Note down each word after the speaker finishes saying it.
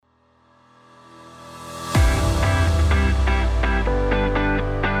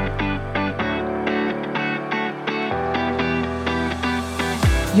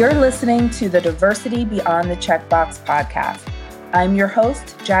You're listening to the Diversity Beyond the Checkbox podcast. I'm your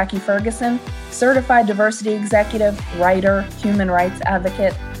host, Jackie Ferguson, certified diversity executive, writer, human rights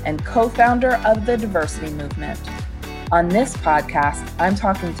advocate, and co-founder of the diversity movement. On this podcast, I'm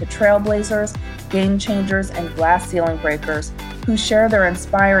talking to trailblazers, game changers, and glass ceiling breakers who share their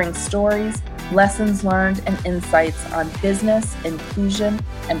inspiring stories, lessons learned, and insights on business, inclusion,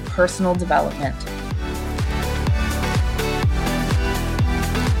 and personal development.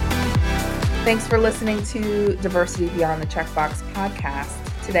 Thanks for listening to Diversity Beyond the Checkbox podcast.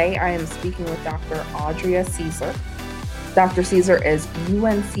 Today, I am speaking with Dr. Audria Caesar. Dr. Caesar is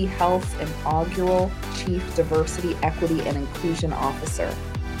UNC Health's inaugural Chief Diversity, Equity, and Inclusion Officer.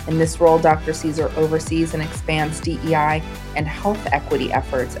 In this role, Dr. Caesar oversees and expands DEI and health equity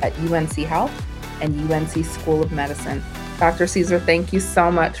efforts at UNC Health and UNC School of Medicine. Dr. Caesar, thank you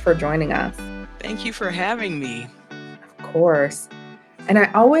so much for joining us. Thank you for having me. Of course. And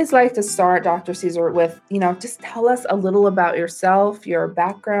I always like to start, Dr. Caesar, with, just tell us a little about yourself, your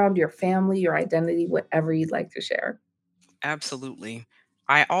background, your family, your identity, whatever you'd like to share. Absolutely.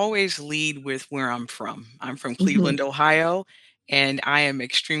 I always lead with where I'm from. I'm from Cleveland, Ohio, and I am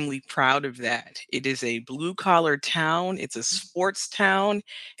extremely proud of that. It is a blue-collar town. It's a sports town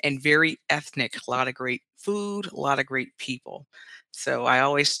and very ethnic. A lot of great food, a lot of great people. So I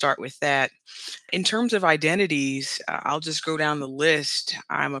always start with that. In terms of identities, I'll just go down the list.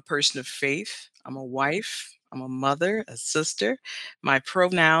 I'm a person of faith. I'm a wife. I'm a mother, a sister. My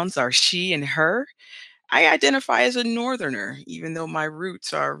pronouns are she and her. I identify as a Northerner, even though my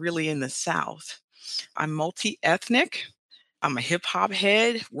roots are really in the South. I'm multi ethnic. I'm a hip hop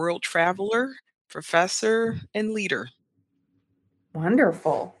head, world traveler, professor, and leader.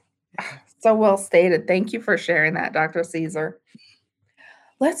 Wonderful. So well stated. Thank you for sharing that, Dr. Caesar.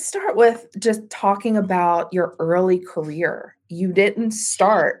 Let's start with just talking about your early career. You didn't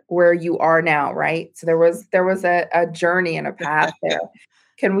start where you are now, right? So there was a journey and a path there.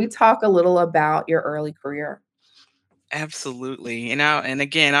 Can we talk a little about your early career? Absolutely. And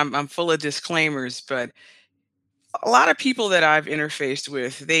again, I'm full of disclaimers, but a lot of people that I've interfaced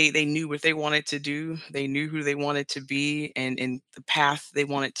with, they knew what they wanted to do. They knew who they wanted to be and the path they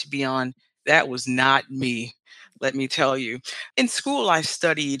wanted to be on. That was not me, let me tell you. In school, I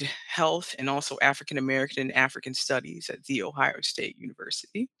studied health and also African American and African studies at The Ohio State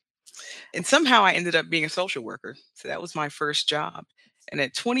University. And somehow I ended up being a social worker. So that was my first job. And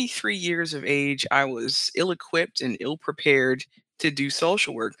at 23 years of age, I was ill equipped and ill prepared to do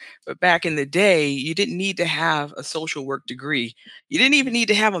social work. But back in the day, you didn't need to have a social work degree. You didn't even need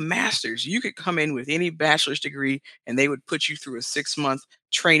to have a master's. You could come in with any bachelor's degree and they would put you through a 6-month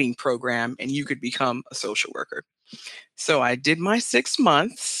training program and you could become a social worker. So I did my 6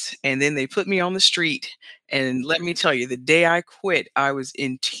 months and then they put me on the street. And let me tell you, the day I quit, I was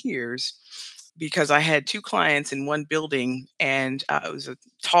in tears because I had two clients in one building and it was a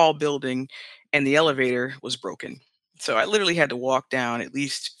tall building and the elevator was broken. So I literally had to walk down at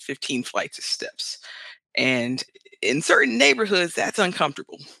least 15 flights of steps. And in certain neighborhoods, that's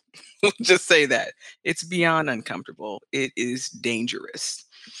uncomfortable. We'll just say that. It's beyond uncomfortable. It is dangerous.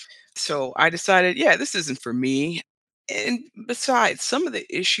 So I decided, yeah, this isn't for me. And besides, some of the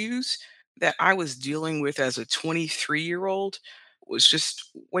issues that I was dealing with as a 23-year-old was just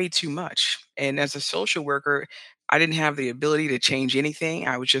way too much. And as a social worker, I didn't have the ability to change anything.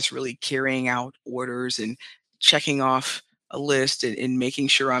 I was just really carrying out orders and checking off a list and making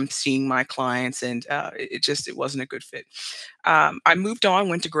sure I'm seeing my clients. And it wasn't a good fit. I moved on,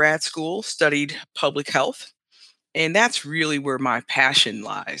 went to grad school, studied public health. And that's really where my passion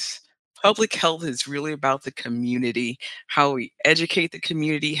lies. Public health is really about the community, how we educate the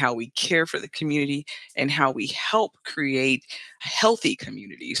community, how we care for the community, and how we help create healthy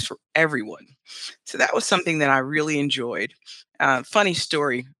communities for everyone. So that was something that I really enjoyed. Funny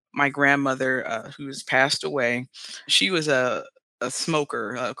story, my grandmother, who has passed away, she was a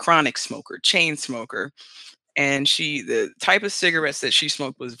smoker, a chronic smoker, chain smoker. And the type of cigarettes that she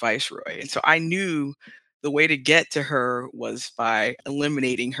smoked was Viceroy. And so I knew the way to get to her was by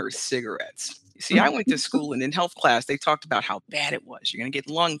eliminating her cigarettes. You see, I went to school and in health class, they talked about how bad it was. You're going to get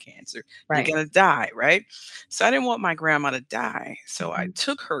lung cancer. Right. You're going to die, right? So I didn't want my grandma to die. So I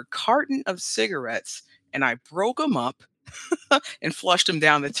took her carton of cigarettes and I broke them up and flushed them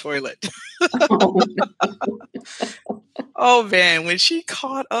down the toilet. Oh, Oh man, when she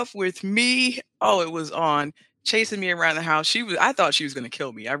caught up with me, oh, it was on chasing me around the house. I thought she was going to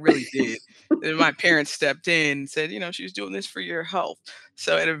kill me. I really did. Then my parents stepped in and said, she's doing this for your health.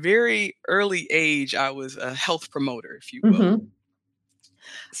 So at a very early age, I was a health promoter, if you will. Mhm.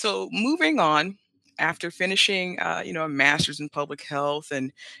 So moving on, after finishing, a master's in public health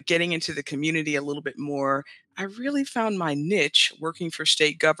and getting into the community a little bit more, I really found my niche working for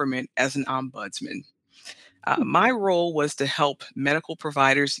state government as an ombudsman. My role was to help medical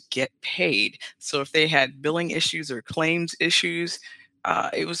providers get paid. So if they had billing issues or claims issues,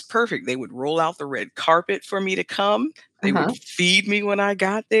 it was perfect. They would roll out the red carpet for me to come. They would Uh-huh. feed me when I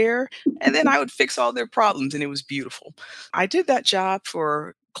got there, and then I would fix all their problems, and it was beautiful. I did that job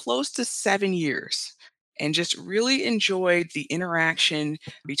for close to 7 years and just really enjoyed the interaction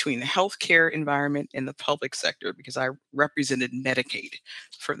between the healthcare environment and the public sector because I represented Medicaid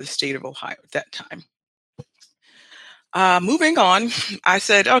for the state of Ohio at that time. Moving on, I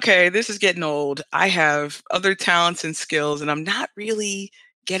said, okay, this is getting old. I have other talents and skills, and I'm not really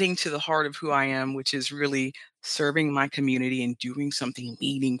getting to the heart of who I am, which is really serving my community and doing something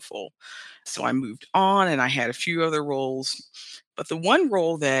meaningful. So I moved on and I had a few other roles. But the one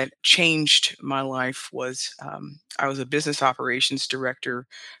role that changed my life was I was a business operations director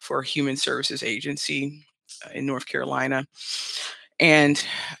for a human services agency in North Carolina. And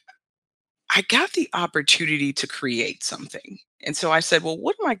I got the opportunity to create something. And so I said, well,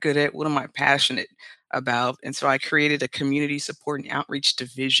 what am I good at? What am I passionate about? And so I created a community support and outreach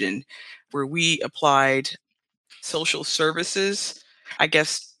division where we applied social services, I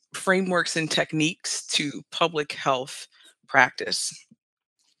guess, frameworks and techniques to public health practice.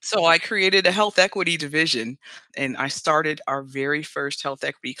 So I created a health equity division and I started our very first health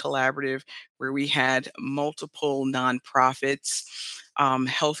equity collaborative where we had multiple nonprofits,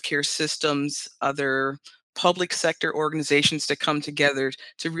 healthcare systems, other public sector organizations to come together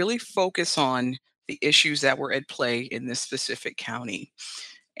to really focus on the issues that were at play in this specific county.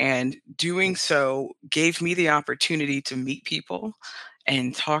 And doing so gave me the opportunity to meet people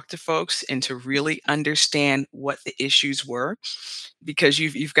and talk to folks and to really understand what the issues were because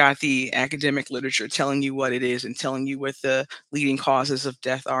you've got the academic literature telling you what it is and telling you what the leading causes of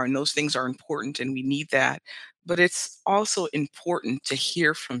death are, and those things are important and we need that. But it's also important to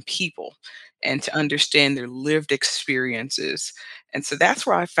hear from people and to understand their lived experiences. And so that's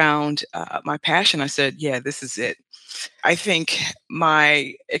where I found my passion. I said, yeah, this is it. I think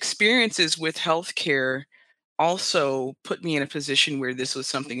my experiences with healthcare also put me in a position where this was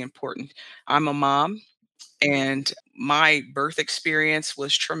something important. I'm a mom, and my birth experience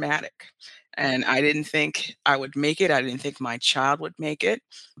was traumatic. And I didn't think I would make it. I didn't think my child would make it,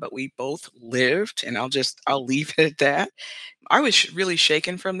 but we both lived, and I'll leave it at that. I was really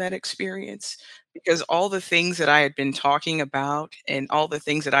shaken from that experience because all the things that I had been talking about and all the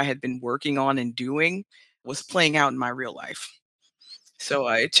things that I had been working on and doing was playing out in my real life. So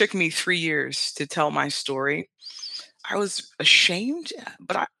it took me 3 years to tell my story. I was ashamed,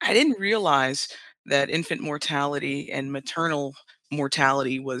 but I didn't realize that infant mortality and maternal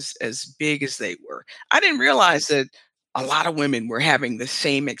mortality was as big as they were. I didn't realize that a lot of women were having the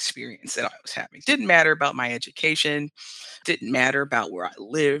same experience that I was having. Didn't matter about my education, didn't matter about where I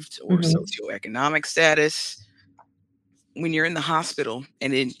lived or Mhm. socioeconomic status. When you're in the hospital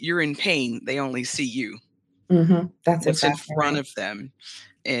and you're in pain, they only see you, Mhm. That's what's in exactly front right. of them.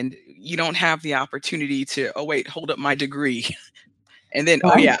 And you don't have the opportunity to, oh, wait, hold up my degree. And then, oh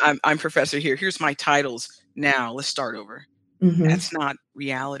Right. yeah, I'm professor here. Here's my titles. Now let's start over. Mhm. That's not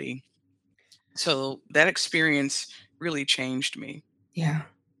reality. So that experience really changed me. Yeah.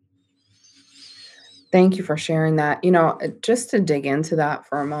 Thank you for sharing that. Just to dig into that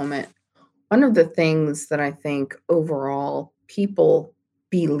for a moment, one of the things that I think overall people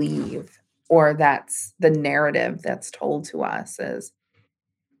believe, or that's the narrative that's told to us, is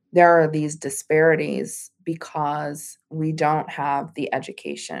there are these disparities because we don't have the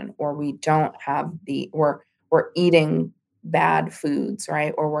education, or we don't have we're eating bad foods,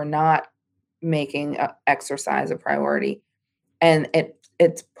 right? Or we're not making exercise a priority, and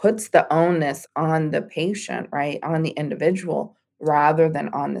it puts the onus on the patient, right, on the individual rather than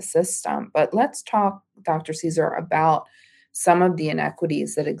on the system. But let's talk, Dr. Caesar, about some of the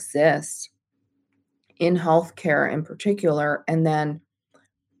inequities that exist in healthcare in particular. And then,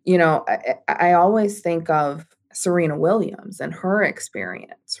 I always think of Serena Williams and her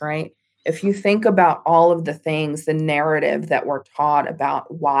experience, right? If you think about all of the things, the narrative that we're taught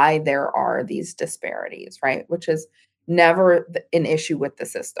about why there are these disparities, right? Which is never an issue with the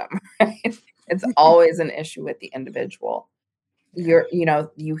system, right? It's always an issue with the individual. Yeah.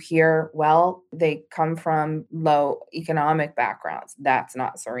 You hear, well, they come from low economic backgrounds. That's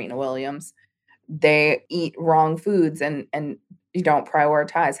not Serena Williams. They eat wrong foods and you don't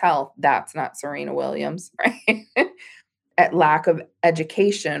prioritize health. That's not Serena Williams, right? At lack of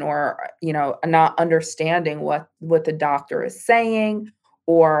education, or not understanding what the doctor is saying,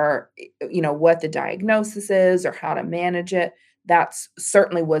 or what the diagnosis is or how to manage it. That's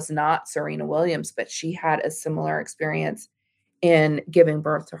certainly was not Serena Williams, but she had a similar experience in giving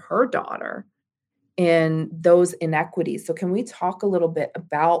birth to her daughter and those inequities. So can we talk a little bit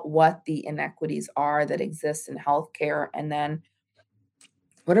about what the inequities are that exist in healthcare, and then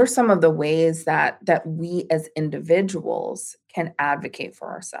what are some of the ways that we as individuals can advocate for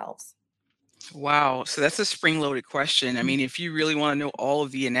ourselves? Wow. So that's a spring-loaded question. I Mm, mean, if you really want to know all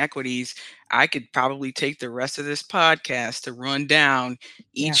of the inequities, I could probably take the rest of this podcast to run down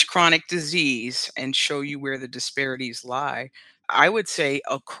yeah. each chronic disease and show you where the disparities lie. I would say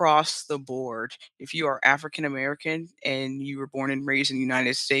across the board, if you are African American and you were born and raised in the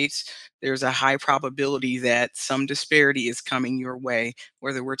United States, there's a high probability that some disparity is coming your way,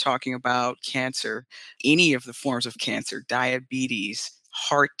 whether we're talking about cancer, any of the forms of cancer, diabetes,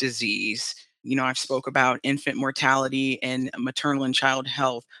 heart disease. I've spoke about infant mortality and maternal and child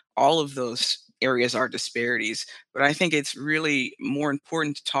health. All of those areas are disparities, but I think it's really more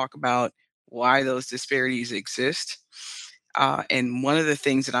important to talk about why those disparities exist. And one of the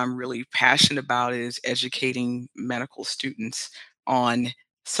things that I'm really passionate about is educating medical students on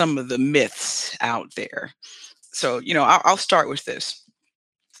some of the myths out there. So, I'll start with this.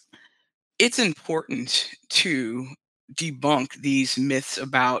 It's important to debunk these myths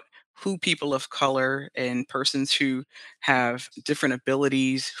about who people of color and persons who have different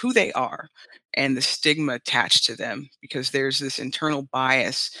abilities, who they are, and the stigma attached to them, because there's this internal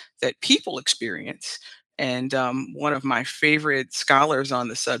bias that people experience. And one of my favorite scholars on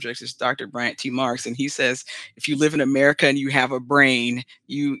the subject is Dr. Bryant T. Marks, and he says, if you live in America and you have a brain,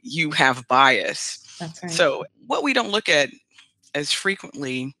 you have bias. That's right. So what we don't look at as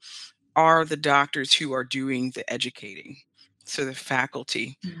frequently are the doctors who are doing the educating, so the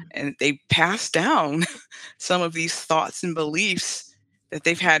faculty, Mm, and they pass down some of these thoughts and beliefs that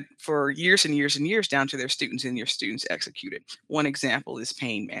they've had for years and years and years down to their students, and their students execute it. One example is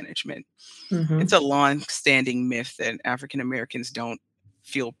pain management. It's mhm, a long-standing myth that African Americans don't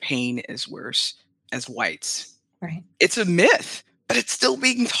feel pain as worse as whites. right. It's a myth, but it's still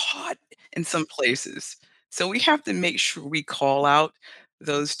being taught in some places. So we have to make sure we call out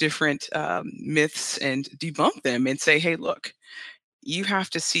those different myths and debunk them and say, hey, look, you have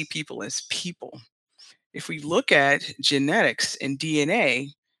to see people as people. If we look at genetics and DNA,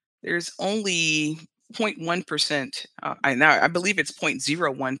 there's only 0.1%, I believe it's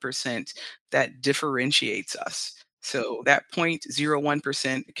 0.01% that differentiates us. So that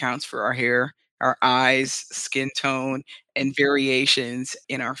 0.01% accounts for our hair, our eyes, skin tone, and variations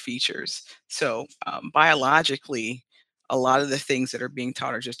in our features. So biologically, a lot of the things that are being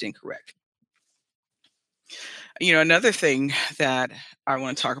taught are just incorrect. Another thing that I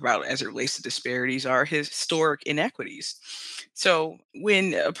want to talk about as it relates to disparities are historic inequities. So,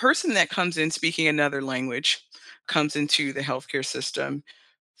 when a person that comes in speaking another language comes into the healthcare system,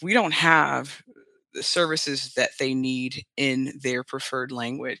 we don't have the services that they need in their preferred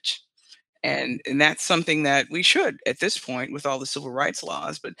language. And that's something that we should at this point with all the civil rights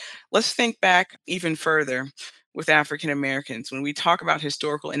laws. But let's think back even further with African Americans. When we talk about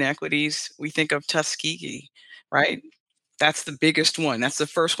historical inequities, we think of Tuskegee, right? That's the biggest one. That's the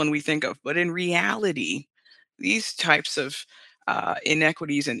first one we think of. But in reality, these types of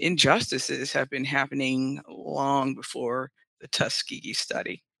inequities and injustices have been happening long before the Tuskegee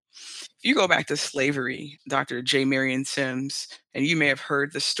study. If you go back to slavery, Dr. J. Marion Sims, and you may have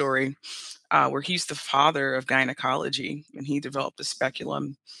heard the story where he's the father of gynecology, and he developed a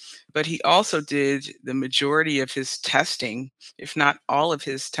speculum, but he also did the majority of his testing, if not all of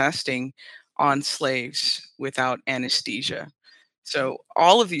his testing, on slaves without anesthesia. So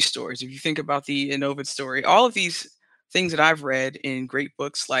all of these stories, if you think about the Innovid story, all of these things that I've read in great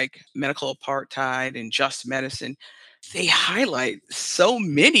books like Medical Apartheid and Just Medicine, they highlight so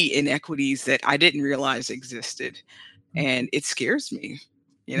many inequities that I didn't realize existed. Mm, And it scares me,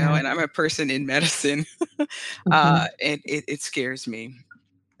 yeah. and I'm a person in medicine, Mhm. and it scares me.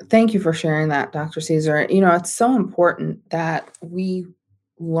 Thank you for sharing that, Dr. Caesar. It's so important that we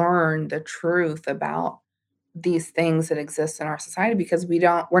learn the truth about these things that exist in our society because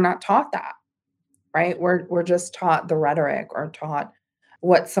we're not taught that, right? We're just taught the rhetoric or taught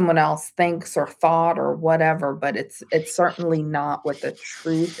what someone else thinks or thought or whatever, but it's certainly not what the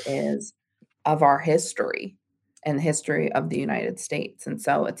truth is of our history and the history of the United States. And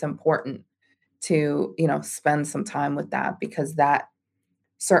so it's important to, spend some time with that because that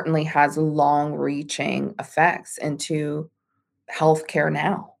certainly has long-reaching effects into healthcare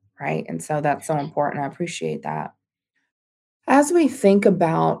now, right? And so that's so important. I appreciate that. As we think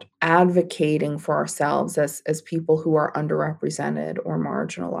about advocating for ourselves as people who are underrepresented or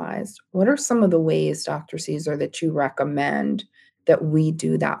marginalized, what are some of the ways, Dr. Caesar, that you recommend that we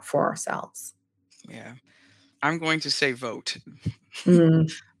do that for ourselves? Yeah. I'm going to say vote.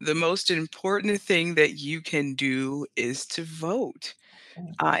 Mm, The most important thing that you can do is to vote.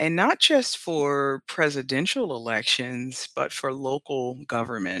 okay. And not just for presidential elections, but for local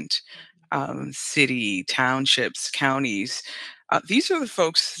government, city, townships, counties. These are the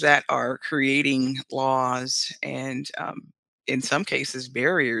folks that are creating laws and, in some cases,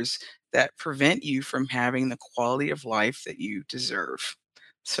 barriers that prevent you from having the quality of life that you deserve.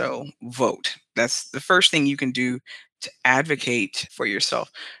 So, vote. That's the first thing you can do to advocate for yourself.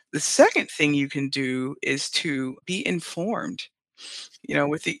 The second thing you can do is to be informed.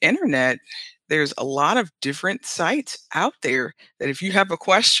 With the internet, there's a lot of different sites out there that if you have a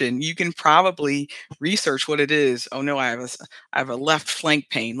question, you can probably research what it is. Oh no, I have a left flank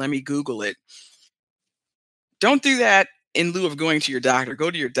pain. Let me Google it. Don't do that in lieu of going to your doctor.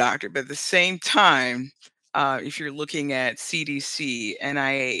 Go to your doctor, but at the same time, if you're looking at CDC,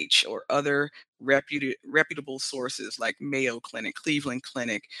 NIH, or other reputable sources like Mayo Clinic, Cleveland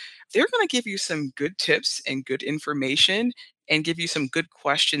Clinic, they're going to give you some good tips and good information and give you some good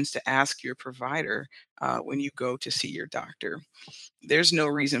questions to ask your provider when you go to see your doctor. There's no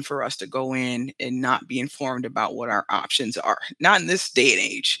reason for us to go in and not be informed about what our options are. Not in this day and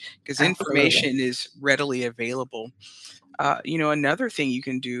age, because Absolutely. information is readily available. Another thing you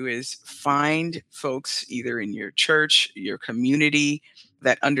can do is find folks either in your church, your community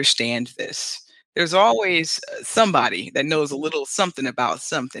that understand this. There's always somebody that knows a little something about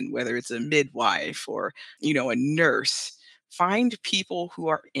something, whether it's a midwife or, a nurse. Find people who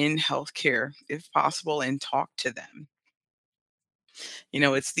are in healthcare, if possible, and talk to them.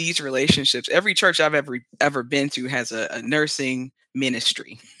 It's these relationships. Every church I've ever been to has a nursing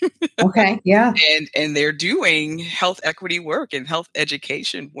ministry, Okay. Yeah. and they're doing health equity work and health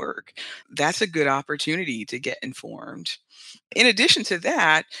education work. That's a good opportunity to get informed. In addition to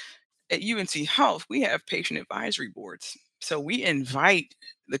that, at UNC Health, we have patient advisory boards. So we invite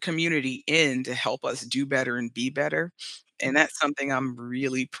the community in to help us do better and be better. And that's something I'm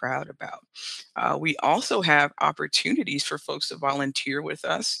really proud about. We also have opportunities for folks to volunteer with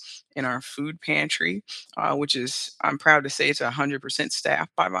us in our food pantry, which is, I'm proud to say, it's 100%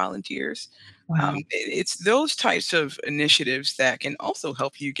 staffed by volunteers. Wow. It's those types of initiatives that can also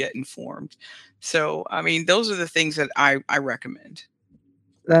help you get informed. So, I mean, those are the things that I recommend.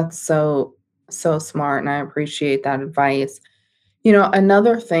 That's so smart, and I appreciate that advice.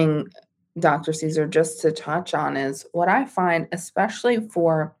 Another thing, Dr. Caesar, just to touch on is what I find, especially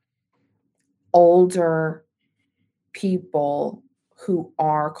for older people who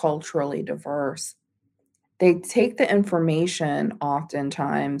are culturally diverse, they take the information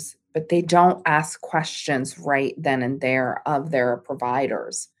oftentimes, but they don't ask questions right then and there of their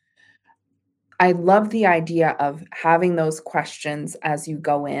providers. I love the idea of having those questions as you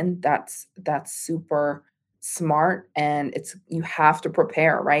go in. That's super smart, and it's you have to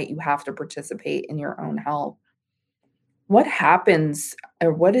prepare, right? You have to participate in your own health. What happens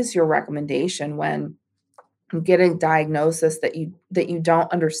or what is your recommendation when you get a diagnosis that you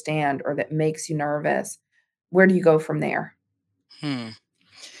don't understand or that makes you nervous? Where do you go from there? Hmm.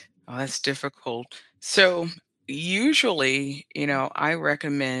 Oh, that's difficult. So, usually, I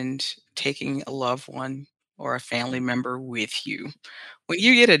recommend taking a loved one or a family member with you. When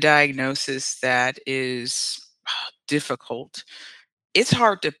you get a diagnosis that is difficult, it's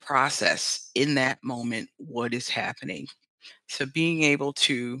hard to process in that moment what is happening. So being able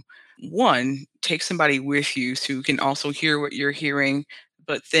to, one, take somebody with you who can also hear what you're hearing,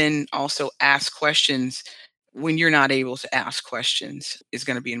 but then also ask questions when you're not able to ask questions is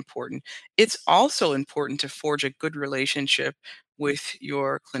going to be important. It's also important to forge a good relationship with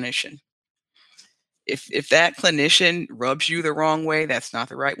your clinician. If that clinician rubs you the wrong way, that's not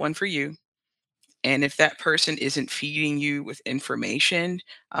the right one for you. And if that person isn't feeding you with information,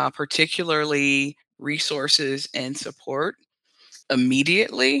 particularly resources and support,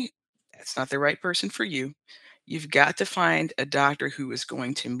 immediately, that's not the right person for you. You've got to find a doctor who is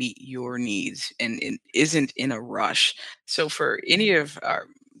going to meet your needs and isn't in a rush. So for any of our,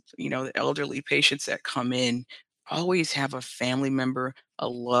 the elderly patients that come in, always have a family member, a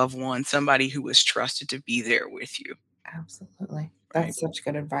loved one, somebody who is trusted to be there with you. Absolutely. Right. That's such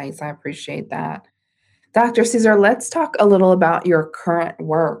good advice. I appreciate that. Dr. Caesar, let's talk a little about your current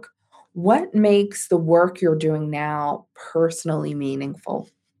work. What makes the work you're doing now personally meaningful?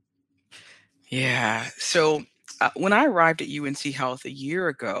 Yeah. So When I arrived at UNC Health a year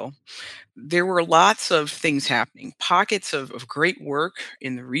ago, there were lots of things happening, pockets of great work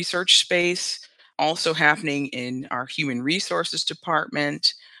in the research space, also happening in our human resources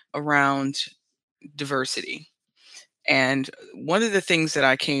department around diversity. And one of the things that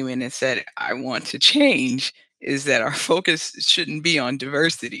I came in and said I want to change is that our focus shouldn't be on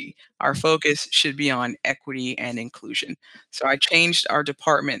diversity. Our focus should be on equity and inclusion. So I changed our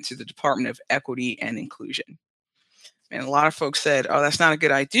department to the Department of Equity and Inclusion. And a lot of folks said, "Oh, that's not a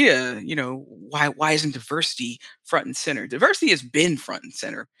good idea. Why isn't diversity front and center?" Diversity has been front and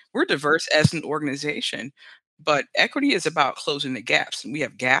center. We're diverse as an organization, but equity is about closing the gaps. And we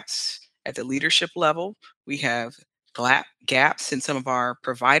have gaps at the leadership level. We have gaps in some of our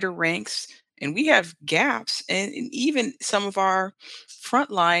provider ranks, and we have gaps in even some of our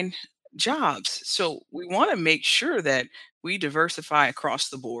frontline jobs. So we want to make sure that we diversify across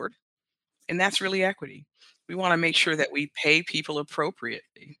the board, and that's really equity. We wanna make sure that we pay people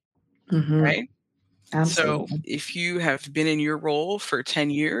appropriately, Hmm. right? So, Absolutely. if you have been in your role for 10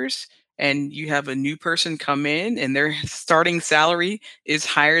 years and you have a new person come in and their starting salary is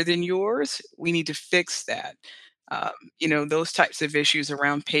higher than yours, we need to fix that. Um, those types of issues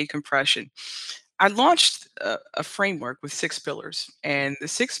around pay compression. I launched a framework with 6 pillars, and the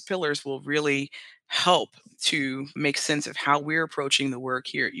 6 pillars will really help to make sense of how we're approaching the work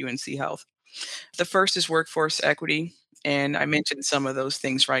here at UNC Health. The first is workforce equity, and I mentioned some of those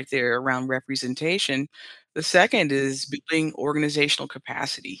things right there around representation. The second is building organizational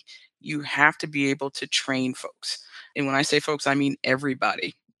capacity. You have to be able to train folks. And when I say folks, I mean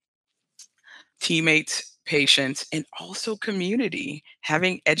everybody, teammates, patients, and also community.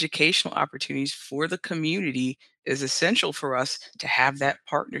 Having educational opportunities for the community is essential for us to have that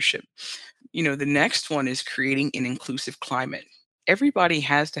partnership. The next one is creating an inclusive climate. Everybody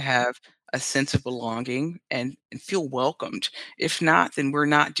has to have a sense of belonging and feel welcomed. If not, then we're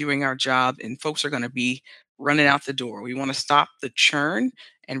not doing our job and folks are going to be running out the door. We want to stop the churn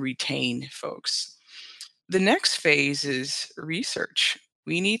and retain folks. The next phase is research.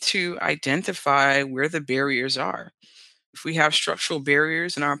 We need to identify where the barriers are. If we have structural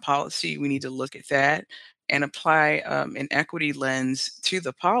barriers in our policy, we need to look at that and apply an equity lens to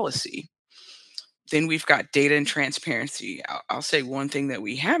the policy. Then we've got data and transparency. I'll say one thing that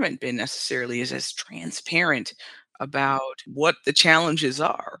we haven't been necessarily is as transparent about what the challenges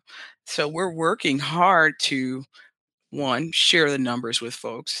are. So we're working hard to, one, share the numbers with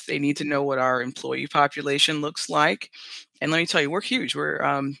folks. They need to know what our employee population looks like. And let me tell you, we're huge. We're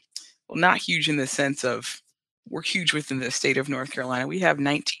well, not huge in the sense of we're huge within the state of North Carolina. We have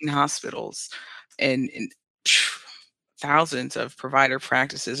 19 hospitals and thousands of provider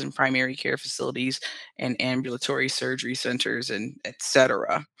practices and primary care facilities and ambulatory surgery centers and et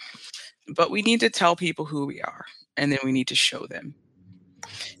cetera. But we need to tell people who we are, and then we need to show them.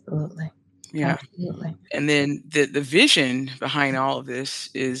 Absolutely. Yeah. Absolutely. And then the vision behind all of this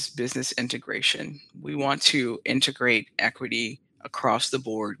is business integration. We want to integrate equity across the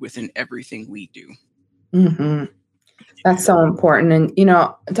board within everything we do. Hmm. That's so important. And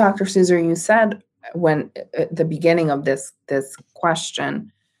Dr. Caesar, you said when at the beginning of this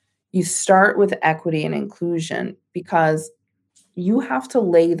question, you start with equity and inclusion because you have to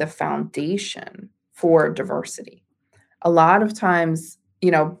lay the foundation for diversity. A lot of times,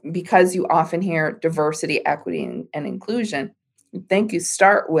 because you often hear diversity, equity, and inclusion, you think you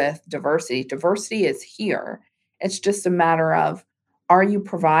start with diversity. Diversity is here. It's just a matter of, are you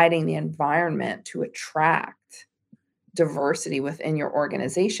providing the environment to attract diversity within your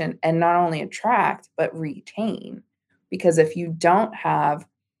organization, and not only attract but retain? Because if you don't have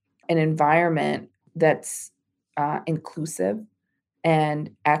an environment that's inclusive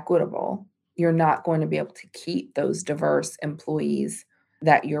and equitable, you're not going to be able to keep those diverse employees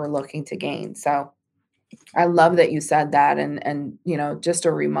that you're looking to gain. So I love that you said that. And just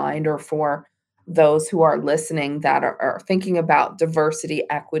a reminder for those who are listening that are thinking about diversity,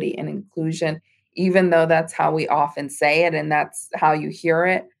 equity, and inclusion, even though that's how we often say it and that's how you hear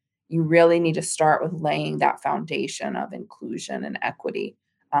it, you really need to start with laying that foundation of inclusion and equity,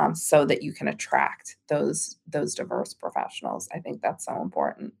 so that you can attract those diverse professionals. I think that's so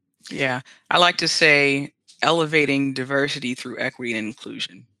important. Yeah. I like to say elevating diversity through equity and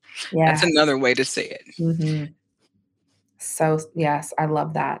inclusion. That's Yeah. another way to say it. Hmm. So yes, I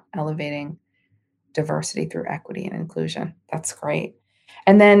love that. Elevating diversity through equity and inclusion. That's great.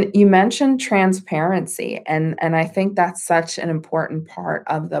 And then you mentioned transparency, and I think that's such an important part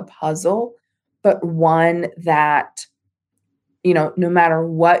of the puzzle, but one that, no matter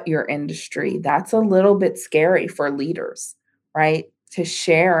what your industry, that's a little bit scary for leaders, right? To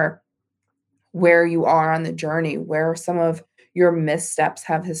share where you are on the journey, where some of your missteps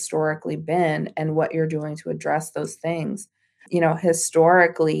have historically been, and what you're doing to address those things.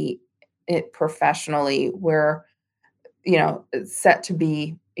 Historically, it professionally, we're it's set to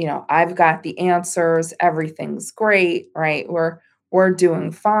be, I've got the answers, everything's great, right? We're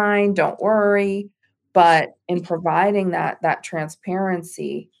doing fine, don't worry. But in providing that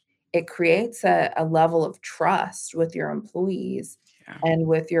transparency, it creates a level of trust with your employees Yeah. and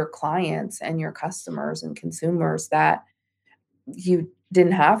with your clients and your customers and consumers that you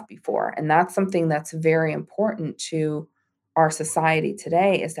didn't have before. And that's something that's very important to our society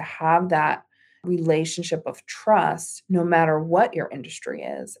today, is to have that relationship of trust no matter what your industry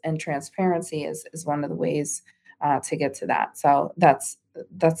is. And transparency is one of the ways to get to that. So that's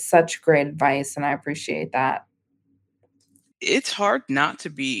such great advice, and I appreciate that. It's hard not to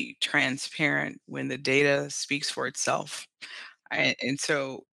be transparent when the data speaks for itself. And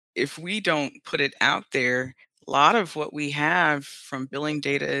so if we don't put it out there, a lot of what we have from billing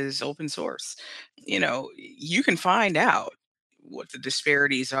data is open source. You can find out what the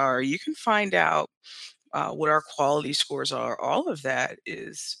disparities are. You can find out what our quality scores are. All of that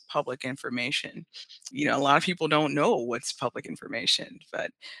is public information. A lot of people don't know what's public information,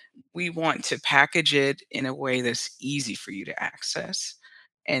 but we want to package it in a way that's easy for you to access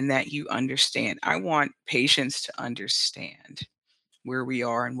and that you understand. I want patients to understand where we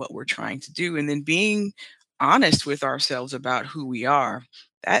are and what we're trying to do, and then being honest with ourselves about who we are.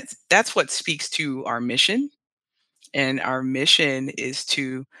 That's what speaks to our mission, and our mission is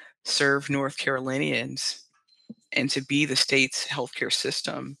to serve North Carolinians and to be the state's healthcare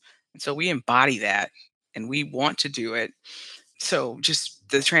system. And so we embody that and we want to do it. So just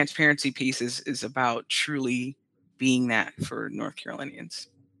the transparency piece is about truly being that for North Carolinians.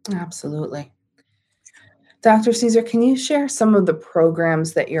 Absolutely. Dr. Caesar, can you share some of the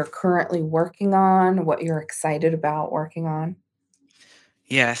programs that you're currently working on, what you're excited about working on?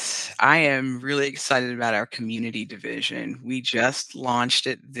 Yes, I am really excited about our community division. We just launched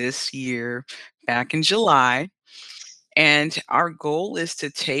it this year back in July. And our goal is to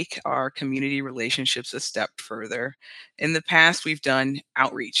take our community relationships a step further. In the past, we've done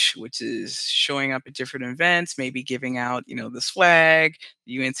outreach, which is showing up at different events, maybe giving out, the swag,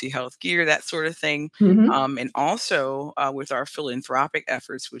 UNC Health gear, that sort of thing. Mhm. And also with our philanthropic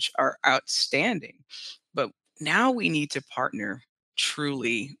efforts, which are outstanding. But now we need to partner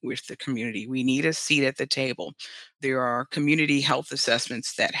truly with the community. We need a seat at the table. There are community health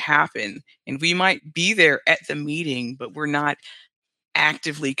assessments that happen, and we might be there at the meeting, but we're not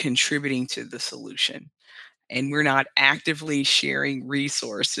actively contributing to the solution. And we're not actively sharing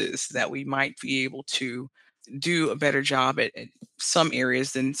resources that we might be able to do a better job at some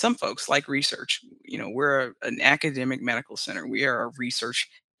areas than some folks, like research. We're an academic medical center, we are a research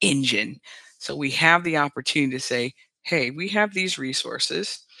engine. So we have the opportunity to say, hey, we have these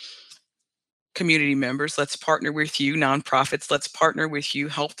resources. Community members, let's partner with you. Nonprofits, let's partner with you.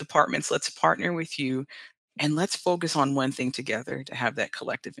 Health departments, let's partner with you. And let's focus on one thing together to have that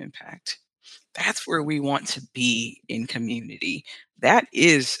collective impact. That's where we want to be in community. That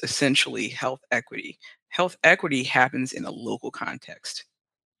is essentially health equity. Health equity happens in a local context.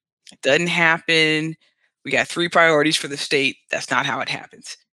 It doesn't happen. We got three priorities for the state. That's not how it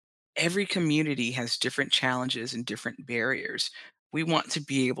happens. Every community has different challenges and different barriers. We want to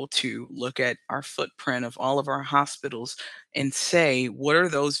be able to look at our footprint of all of our hospitals and say, what are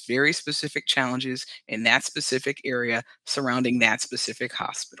those very specific challenges in that specific area surrounding that specific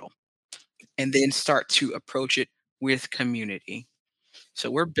hospital? And then start to approach it with community. So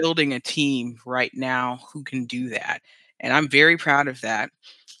we're building a team right now who can do that. And I'm very proud of that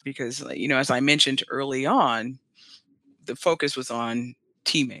because, as I mentioned early on, the focus was on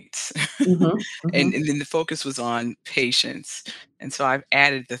teammates Mhm, and, mhm. and then the focus was on patients. And so I've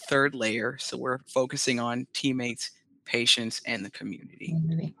added the third layer. So we're focusing on teammates, patients, and the community.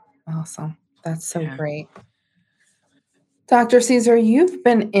 Community. Awesome. That's so Yeah. great. Dr. Caesar, you've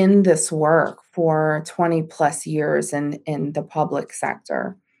been in this work for 20 plus years in the public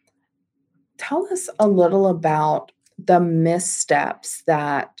sector. Tell us a little about the missteps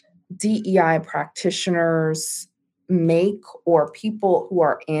that DEI practitioners make, or people who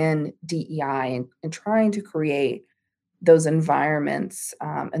are in DEI and trying to create those environments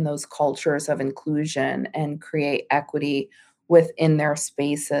and those cultures of inclusion and create equity within their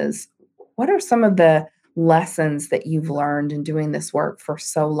spaces. What are some of the lessons that you've learned in doing this work for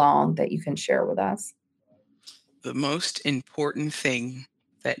so long that you can share with us? The most important thing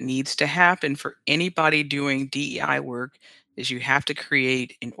that needs to happen for anybody doing DEI work is you have to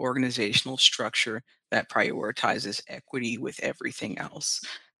create an organizational structure that prioritizes equity with everything else.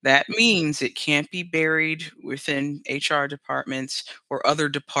 That means it can't be buried within HR departments or other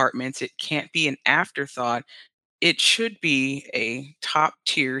departments. It can't be an afterthought. It should be a top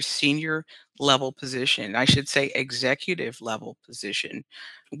tier senior level position. I should say executive level position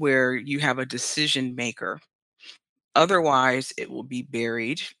where you have a decision maker. Otherwise, it will be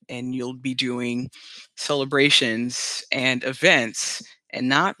buried and you'll be doing celebrations and events and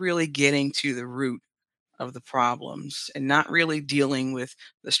not really getting to the root of the problems and not really dealing with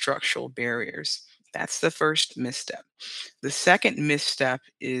the structural barriers. That's the first misstep. The second misstep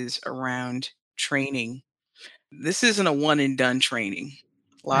is around training. This isn't a one and done training.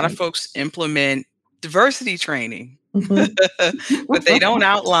 A lot of Right. folks implement diversity training, Mhm. but they don't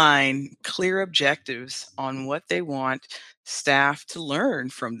outline clear objectives on what they want staff to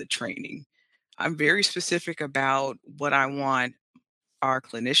learn from the training. I'm very specific about what I want our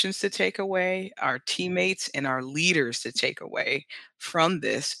clinicians to take away, our teammates, and our leaders to take away from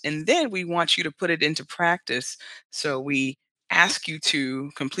this. And then we want you to put it into practice. So we ask you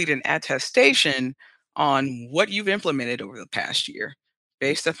to complete an attestation on what you've implemented over the past year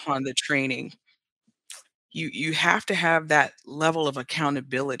based upon the training. You have to have that level of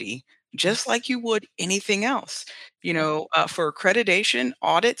accountability just like you would anything else. For accreditation,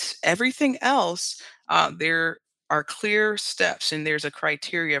 audits, everything else, there are clear steps and there's a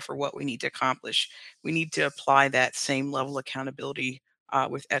criteria for what we need to accomplish. We need to apply that same level of accountability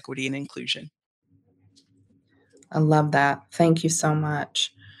with equity and inclusion. I love that. Thank you so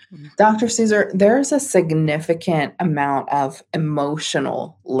much. Mhm. Dr. Caesar, there's a significant amount of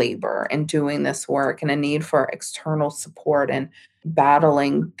emotional labor in doing this work and a need for external support and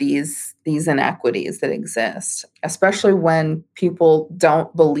battling these inequities that exist, especially when people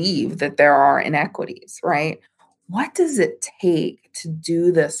don't believe that there are inequities, right? What does it take to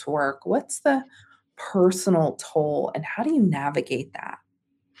do this work? What's the personal toll and how do you navigate that?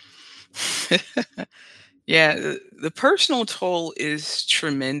 Yeah, the personal toll is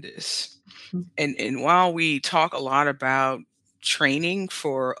tremendous. And while we talk a lot about training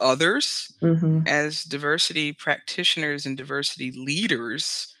for others Mhm. as diversity practitioners and diversity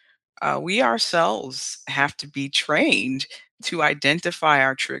leaders, we ourselves have to be trained to identify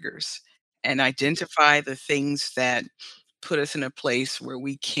our triggers and identify the things that put us in a place where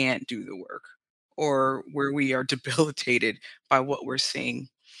we can't do the work or where we are debilitated by what we're seeing.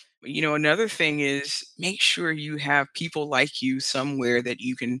 Another thing is make sure you have people like you somewhere that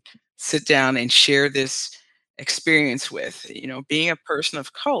you can sit down and share this experience with. Being a person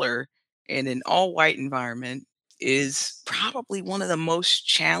of color in an all white environment is probably one of the most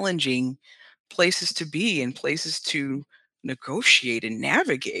challenging places to be and places to negotiate and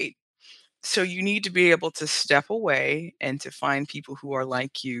navigate. So you need to be able to step away and to find people who are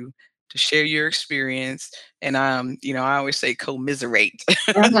like you to share your experience and I always say commiserate.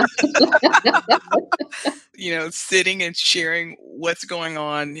 Sitting and sharing what's going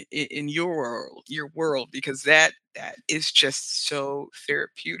on in your world, because that is just so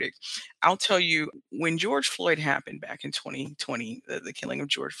therapeutic. I'll tell you, when George Floyd happened back in 2020, the killing of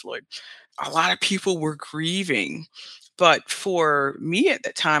George Floyd, a lot of people were grieving. But for me at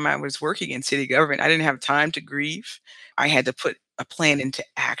that time, I was working in city government. I didn't have time to grieve. I had to put a plan into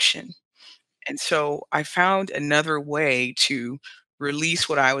action. And so I found another way to release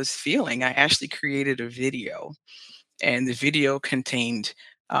what I was feeling. I actually created a video, and the video contained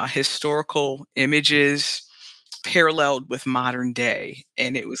historical images paralleled with modern day.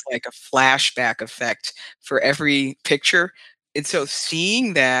 And it was like a flashback effect for every picture. And so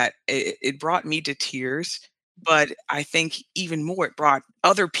seeing that, it brought me to tears. But I think even more, it brought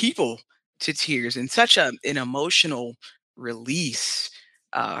other people to tears and such an emotional release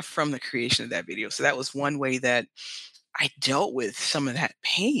from the creation of that video. So that was one way that I dealt with some of that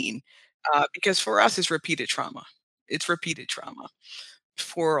pain, because for us, it's repeated trauma. It's repeated trauma.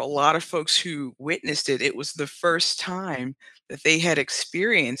 For a lot of folks who witnessed it, it was the first time that they had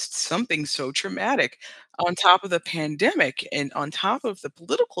experienced something so traumatic on top of the pandemic and on top of the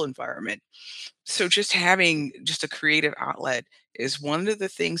political environment. So just having just a creative outlet is one of the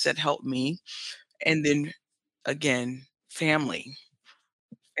things that helped me. And then again, family.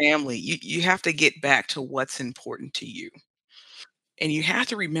 Family. You have to get back to what's important to you. And you have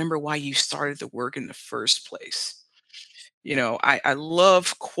to remember why you started the work in the first place. I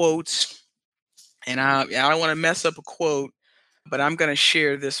love quotes, and I don't want to mess up a quote, but I'm going to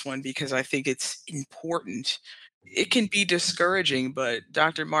share this one because I think it's important. It can be discouraging, but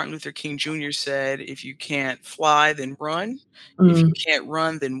Dr. Martin Luther King Jr. said, if you can't fly, then run. If you Mm, can't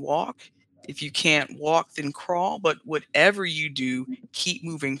run, then walk. If you can't walk, then crawl. But whatever you do, keep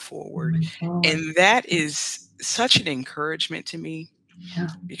moving forward. moving forward. And that is such an encouragement to me. Yeah,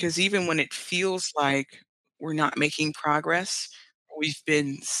 because even when it feels like we're not making progress, we've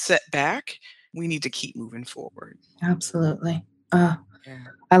been set back, we need to keep moving forward. absolutely. Uh, Yeah.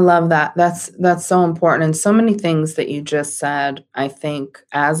 I love that. That's so important, and so many things that you just said, I think,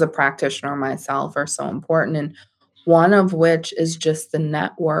 as a practitioner myself, are so important, and one of which is just the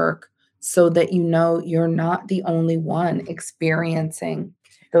network so that you know you're not the only one experiencing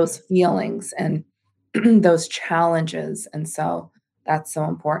those feelings and those challenges, and so that's so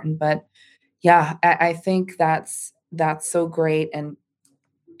important, but yeah, I think that's so great, and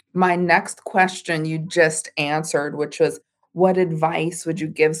my next question you just answered, which was, what advice would you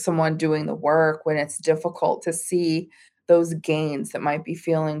give someone doing the work when it's difficult to see those gains that might be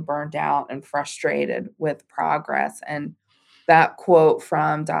feeling burned out and frustrated with progress? And that quote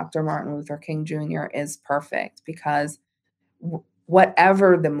from Dr. Martin Luther King Jr. is perfect because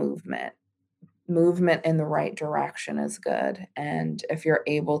whatever the movement in the right direction is good. And if you're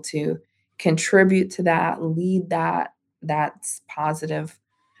able to contribute to that, lead that, that's positive,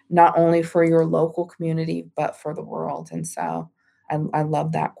 not only for your local community, but for the world. And so I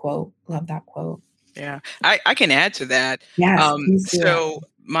love that quote. Love that quote. Yeah, I can add to that. Yes, please do. So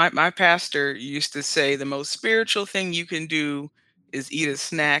my pastor used to say the most spiritual thing you can do is eat a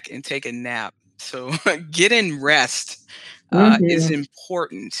snack and take a nap. So getting rest is Mhm.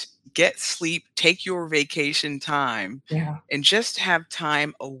 important. Get sleep, take your vacation time, Yeah, and just have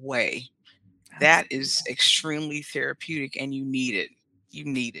time away. That is absolutely. extremely therapeutic, and you need it. You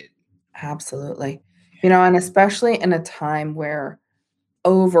need it. Absolutely. And especially in a time where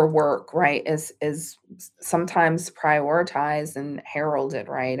overwork, right, is sometimes prioritized and heralded,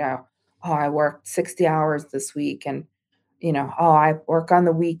 right? Oh, I worked 60 hours this week and oh, I work on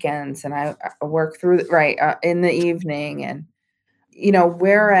the weekends and I work through right in the evening and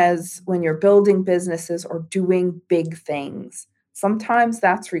whereas when you're building businesses or doing big things, sometimes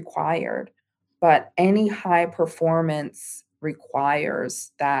that's required, but any high performance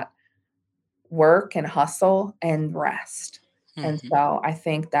requires that work and hustle and rest. And Mhm. so I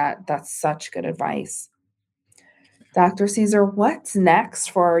think that that's such good advice. Dr. Caesar, what's next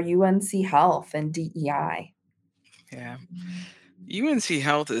for UNC Health and DEI? Yeah. UNC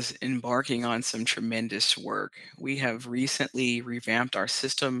Health is embarking on some tremendous work. We have recently revamped our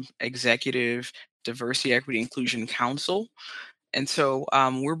system executive diversity, equity, inclusion council. And so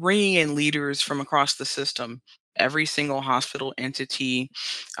we're bringing in leaders from across the system, every single hospital entity.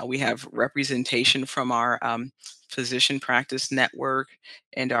 We have representation from our physician practice network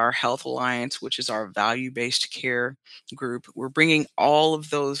and our Health Alliance, which is our value based care group. We're bringing all of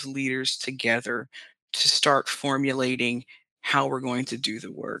those leaders together to start formulating how we're going to do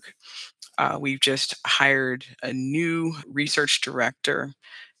the work. We've just hired a new research director,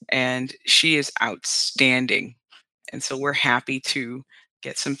 and she is outstanding, and so we're happy to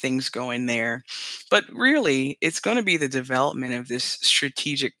get some things going there. But really, it's going to be the development of this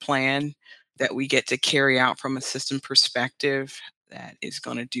strategic plan that we get to carry out from a system perspective that is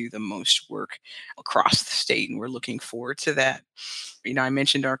going to do the most work across the state. And we're looking forward to that. I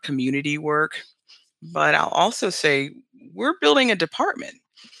mentioned our community work, but I'll also say we're building a department.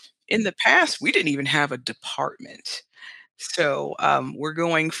 In the past, we didn't even have a department. So we're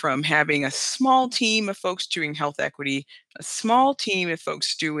going from having a small team of folks doing health equity, a small team of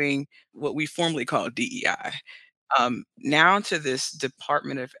folks doing what we formerly called DEI, now to this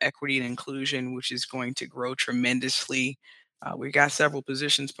Department of Equity and Inclusion, which is going to grow tremendously. We got several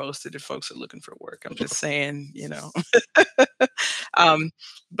positions posted if folks are looking for work. I'm just saying. um,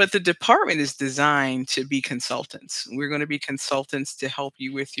 but the department is designed to be consultants. We're going to be consultants to help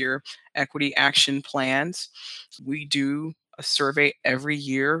you with your equity action plans. We do a survey every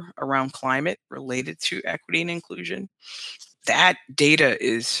year around climate related to equity and inclusion. That data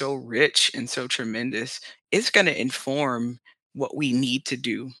is so rich and so tremendous. It's going to inform what we need to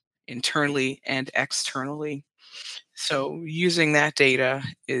do internally and externally. So, using that data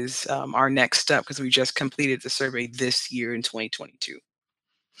is our next step because we just completed the survey this year in 2022.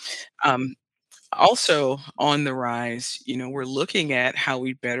 Um, Also on the rise, we're looking at how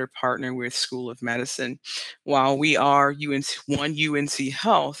we better partner with School of Medicine. While we are UNC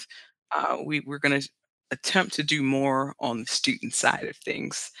Health, we're going to attempt to do more on the student side of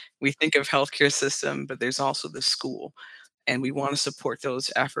things. We think of healthcare system, but there's also the school, and we want to support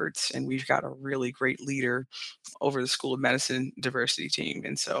those efforts. And we've got a really great leader over the School of Medicine diversity team,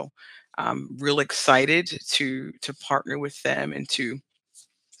 and so I'm real excited to partner with them and to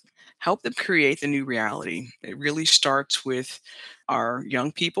help them create the new reality. It really starts with our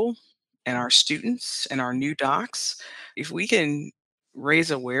young people and our students and our new docs. If we can raise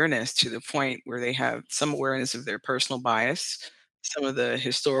awareness to the point where they have some awareness of their personal bias, some of the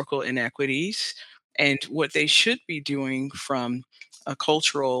historical inequities and what they should be doing from a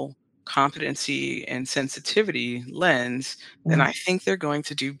cultural competency and sensitivity lens, then Mm, I think they're going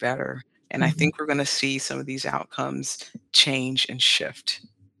to do better. And I mhm. think we're going to see some of these outcomes change and shift.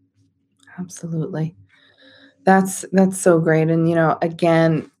 Absolutely. That's so great, and,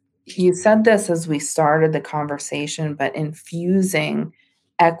 again, you said this as we started the conversation, but infusing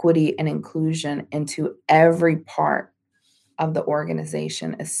equity and inclusion into every part of the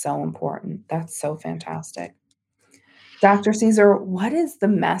organization is so important. That's so fantastic. Dr. Caesar, what is the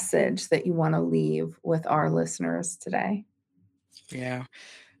message that you wanna leave with our listeners today? Yeah.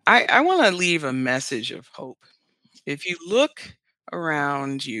 I want to leave a message of hope. If you look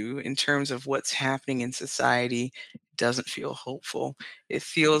around you in terms of what's happening in society, it doesn't feel hopeful. It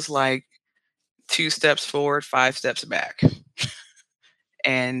feels like two steps forward, five steps back.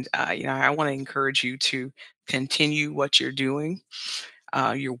 And I want to encourage you to continue what you're doing.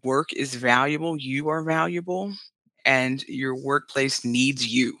 Your work is valuable. You are valuable, and your workplace needs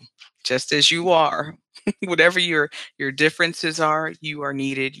you, just as you are. Whatever your differences are, you are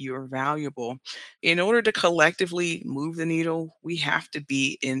needed. You are valuable. In order to collectively move the needle, we have to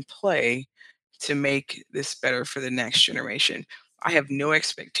be in play to make this better for the next generation. I have no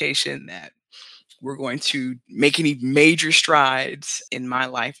expectation that we're going to make any major strides in my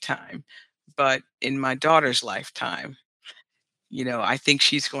lifetime, but in my daughter's lifetime, I think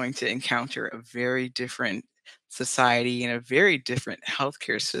she's going to encounter a very different society and a very different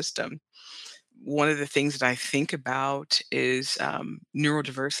healthcare system. One of the things that I think about is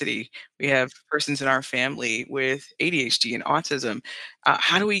neurodiversity. We have persons in our family with ADHD and autism.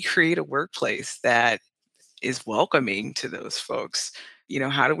 How do we create a workplace that is welcoming to those folks?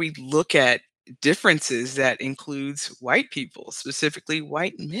 How do we look at differences that includes white people, specifically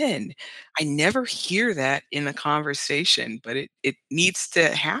white men? I never hear that in the conversation, but it needs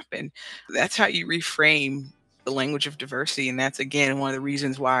to happen. That's how you reframe the language of diversity. And that's again one of the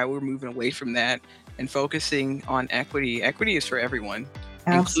reasons why we're moving away from that and focusing on equity. Equity is for everyone.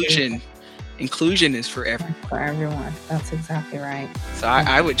 Absolutely, Inclusion is for everyone. for everyone. That's exactly right. So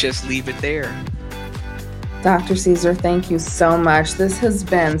I would just leave it there. Dr. Caesar, thank you so much. This has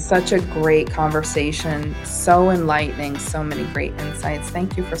been such a great conversation, so enlightening, so many great insights.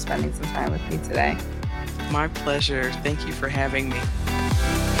 Thank you for spending some time with me today. My pleasure. Thank you for having me.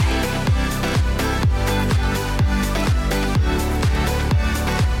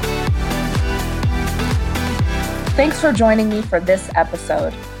 Thanks for joining me for this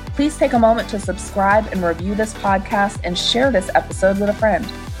episode. Please take a moment to subscribe and review this podcast and share this episode with a friend.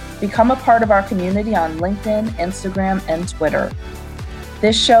 Become a part of our community on LinkedIn, Instagram, and Twitter.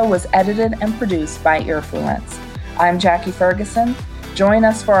 This show was edited and produced by Earfluence. I'm Jackie Ferguson. Join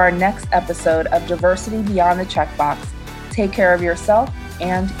us for our next episode of Diversity Beyond the Checkbox. Take care of yourself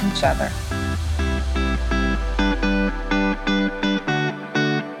and each other.